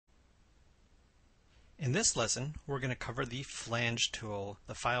In this lesson, we're going to cover the Flange tool.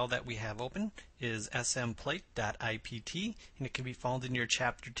 The file that we have open is smplate.ipt, and it can be found in your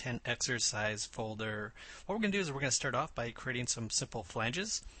Chapter 10 exercise folder. What we're going to do is we're going to start off by creating some simple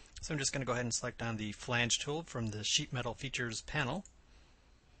flanges. So I'm just going to go ahead and select on the Flange tool from the Sheet Metal Features panel.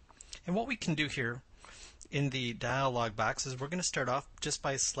 And what we can do here in the dialog box is we're going to start off just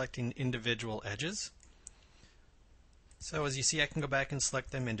by selecting individual edges. So as you see, I can go back and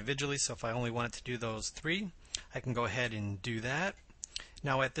select them individually. So if I only wanted to do those three, I can go ahead and do that.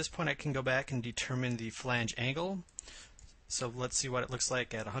 Now at this point, I can go back and determine the flange angle. So let's see what it looks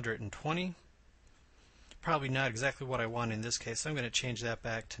like at 120. Probably not exactly what I want in this case, so I'm going to change that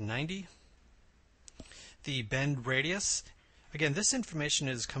back to 90. The bend radius, again, this information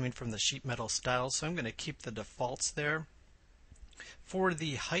is coming from the sheet metal styles, so I'm going to keep the defaults there. For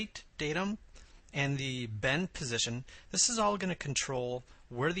the height datum and the bend position, this is all going to control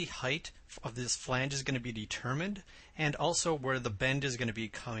where the height of this flange is going to be determined and also where the bend is going to be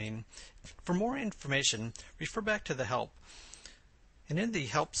coming. For more information, refer back to the help. And in the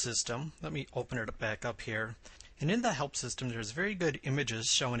help system, let me open it back up here. And in the help system, there's very good images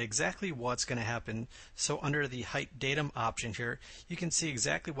showing exactly what's going to happen. So under the height datum option here, you can see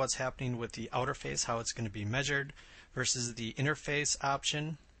exactly what's happening with the outer face, how it's going to be measured, versus the interface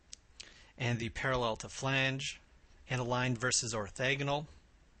option, and the parallel to flange, and aligned versus orthogonal.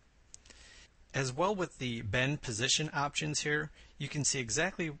 As well with the bend position options here, you can see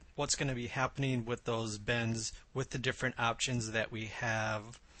exactly what's going to be happening with those bends with the different options that we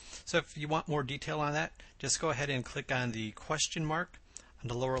have. So if you want more detail on that, just go ahead and click on the question mark on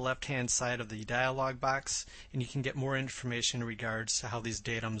the lower left hand side of the dialog box, and you can get more information in regards to how these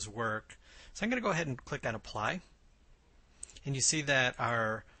datums work. So I'm going to go ahead and click on apply, and you see that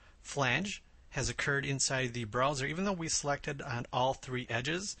our flange has occurred inside the browser. Even though we selected on all three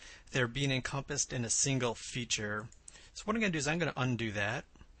edges, they're being encompassed in a single feature. So what I'm going to do is I'm going to undo that,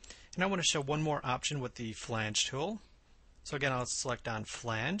 and I want to show one more option with the flange tool. So again, I'll select on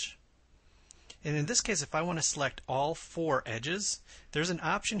flange, and in this case, if I want to select all four edges, there's an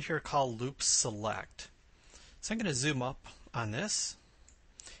option here called loop select. So I'm going to zoom up on this.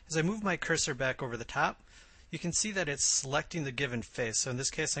 As I move my cursor back over the top, you can see that it's selecting the given face. So in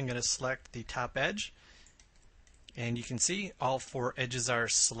this case, I'm going to select the top edge, and you can see all four edges are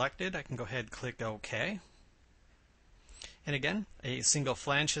selected. I can go ahead and click OK. And again, a single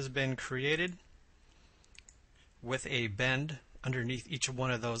flange has been created with a bend underneath each one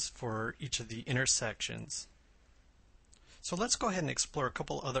of those for each of the intersections. So let's go ahead and explore a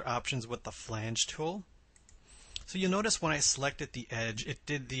couple other options with the flange tool. So you'll notice when I selected the edge, it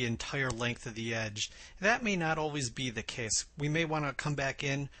did the entire length of the edge. That may not always be the case. We may want to come back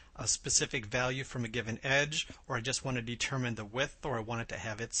in a specific value from a given edge, or I just want to determine the width, or I want it to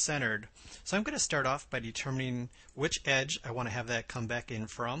have it centered. So I'm going to start off by determining which edge I want to have that come back in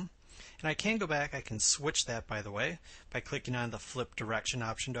from. And I can go back, I can switch that, by the way, by clicking on the flip direction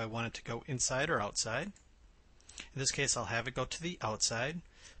option. Do I want it to go inside or outside? In this case, I'll have it go to the outside.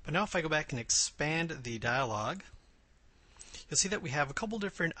 But now if I go back and expand the dialog, you'll see that we have a couple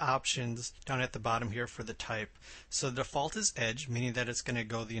different options down at the bottom here for the type. So the default is edge, meaning that it's going to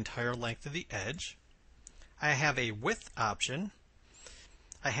go the entire length of the edge. I have a width option.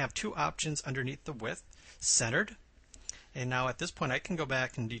 I have two options underneath the width, centered. And now at this point I can go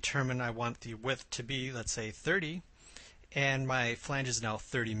back and determine I want the width to be, let's say, 30. And my flange is now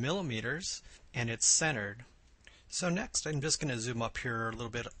 30 millimeters, and it's centered. So next I'm just going to zoom up here a little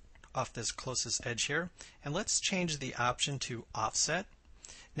bit off this closest edge here, and let's change the option to offset.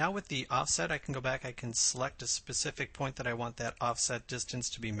 Now with the offset, I can go back, I can select a specific point that I want that offset distance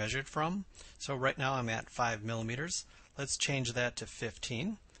to be measured from. So right now I'm at 5 millimeters. Let's change that to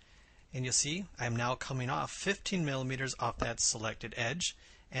 15. And you'll see I'm now coming off 15 millimeters off that selected edge,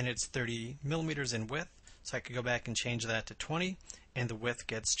 and it's 30 millimeters in width. So I could go back and change that to 20, and the width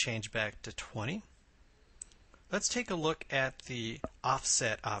gets changed back to 20. Let's take a look at the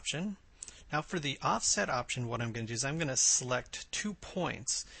offset option. Now for the offset option, what I'm going to do is I'm going to select 2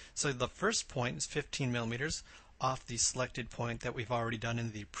 points. So the first point is 15 millimeters off the selected point that we've already done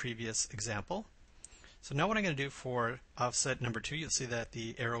in the previous example. So now what I'm going to do for offset number 2, you'll see that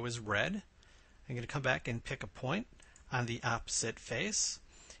the arrow is red. I'm going to come back and pick a point on the opposite face.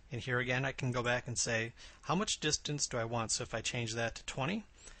 And here again, I can go back and say, how much distance do I want? So if I change that to 20,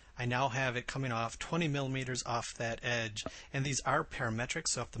 I now have it coming off 20 millimeters off that edge. And these are parametric,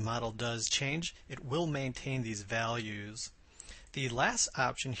 so if the model does change, it will maintain these values. The last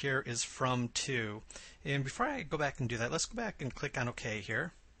option here is from to. And before I go back and do that, let's go back and click on OK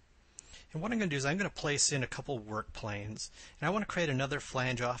here. And what I'm going to do is I'm going to place in a couple work planes. And I want to create another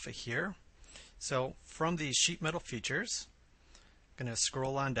flange off of here. So from the sheet metal features, I'm going to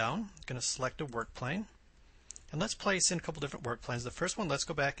scroll on down, I'm going to select a work plane, and let's place in a couple different work planes. The first one, let's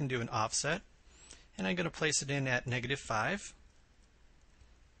go back and do an offset, and I'm going to place it in at -5.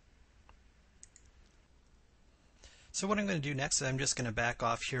 So what I'm going to do next is I'm just going to back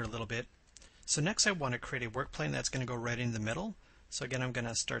off here a little bit. So next I want to create a work plane that's going to go right in the middle. So again, I'm going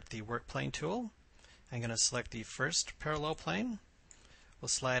to start the work plane tool. I'm going to select the first parallel plane. We'll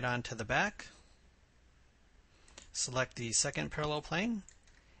slide on to the back. Select the second parallel plane,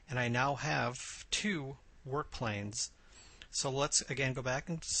 and I now have two work planes. So let's again go back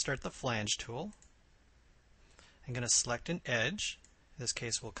and start the flange tool. I'm going to select an edge. In this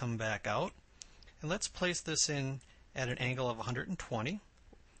case, we'll come back out, and let's place this in at an angle of 120.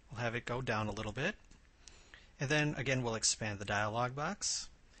 We'll have it go down a little bit, and then again we'll expand the dialog box.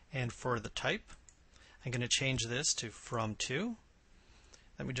 And for the type, I'm going to change this to from to.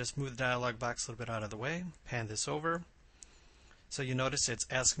 Let me just move the dialog box a little bit out of the way, pan this over. So you notice it's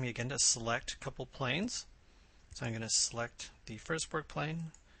asking me again to select a couple planes. So I'm going to select the first work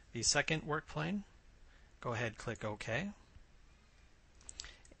plane, the second work plane. Go ahead, click OK.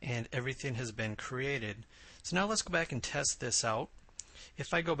 And everything has been created. So now let's go back and test this out.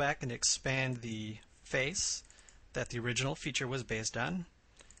 If I go back and expand the face that the original feature was based on,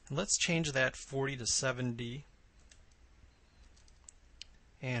 and let's change that 40 to 70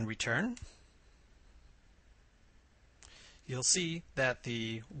 and return, you'll see that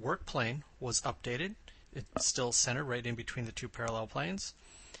the work plane was updated. It's still centered right in between the two parallel planes,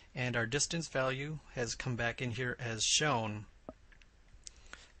 and our distance value has come back in here as shown.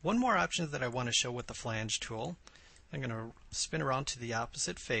 One more option that I want to show with the flange tool, I'm going to spin around to the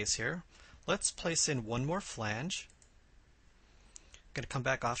opposite face here. Let's place in one more flange. I'm going to come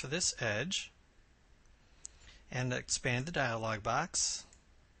back off of this edge and expand the dialog box.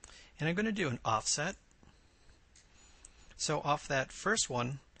 And I'm going to do an offset. So off that first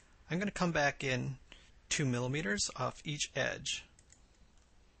one, I'm going to come back in 2 millimeters off each edge,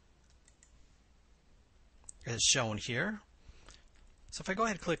 as shown here. So if I go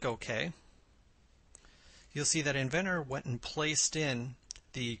ahead and click OK, you'll see that Inventor went and placed in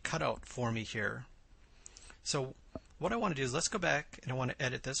the cutout for me here. So what I want to do is let's go back and I want to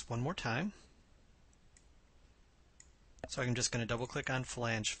edit this one more time. So I'm just going to double click on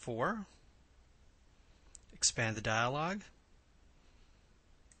flange 4, expand the dialog,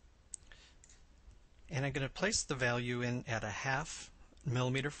 and I'm going to place the value in at 0.5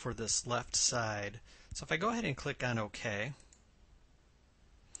 millimeter for this left side. So if I go ahead and click on OK,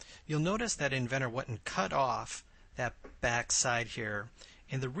 you'll notice that Inventor went and cut off that back side here.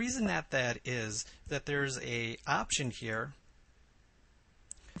 And the reason that is that there's an option here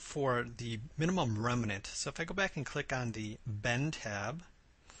for the minimum remnant. So if I go back and click on the Bend tab,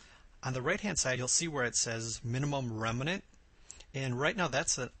 on the right hand side you'll see where it says minimum remnant, and right now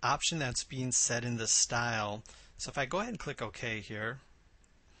that's an option that's being set in the style. So if I go ahead and click OK here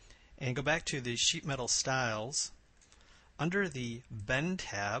and go back to the sheet metal styles, under the Bend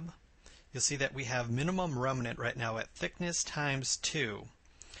tab you'll see that we have minimum remnant right now at thickness times 2.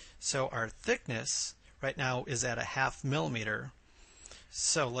 So our thickness right now is at 0.5 millimeter.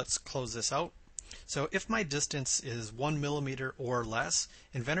 So let's close this out. So if my distance is 1 millimeter or less,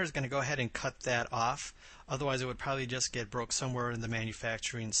 Inventor is going to go ahead and cut that off. Otherwise it would probably just get broke somewhere in the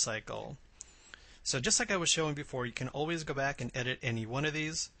manufacturing cycle. So just like I was showing before, you can always go back and edit any one of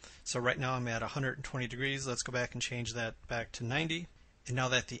these. So right now I'm at 120 degrees. Let's go back and change that back to 90. And now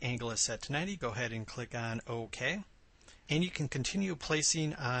that the angle is set to 90, go ahead and click on OK. And you can continue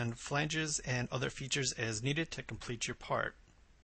placing on flanges and other features as needed to complete your part.